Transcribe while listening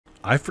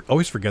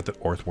always forget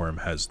that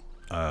Orthworm has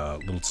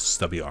little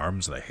stubby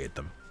arms, and I hate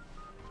them.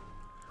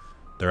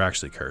 They're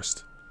actually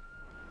cursed.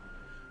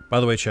 By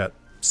the way, chat,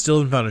 still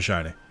haven't found a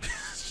shiny.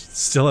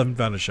 Still haven't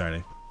found a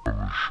shiny.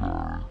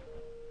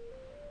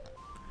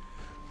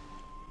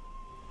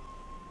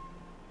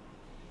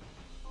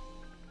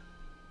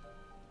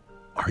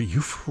 Are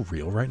you for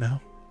real right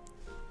now?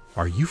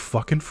 Are you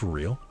fucking for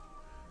real?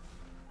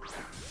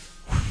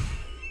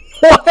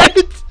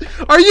 What?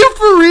 Are you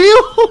for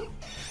real?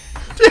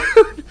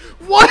 Dude,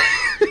 what?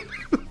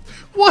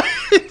 What?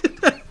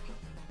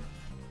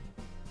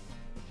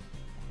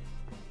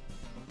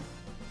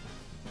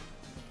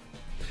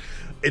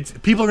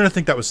 People are gonna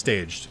think that was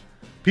staged.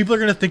 People are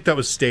gonna think that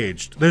was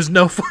staged. There's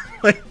no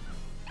like.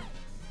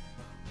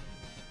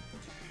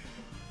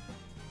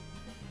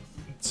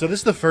 So this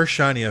is the first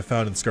shiny I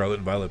found in Scarlet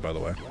and Violet, by the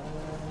way.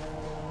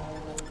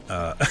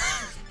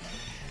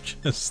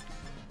 Just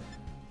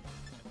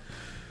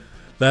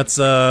that's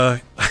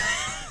I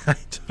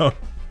don't.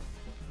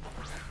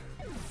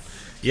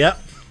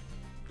 Yep.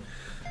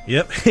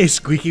 Yep. Hey,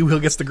 squeaky wheel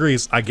gets the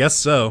grease. I guess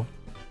so.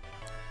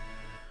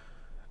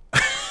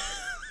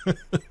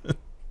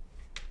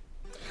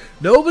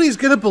 Nobody's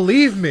gonna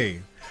believe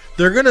me.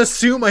 They're gonna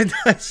assume I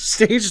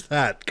staged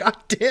that. God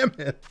damn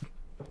it.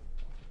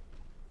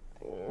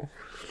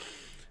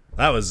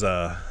 That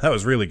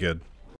was really good.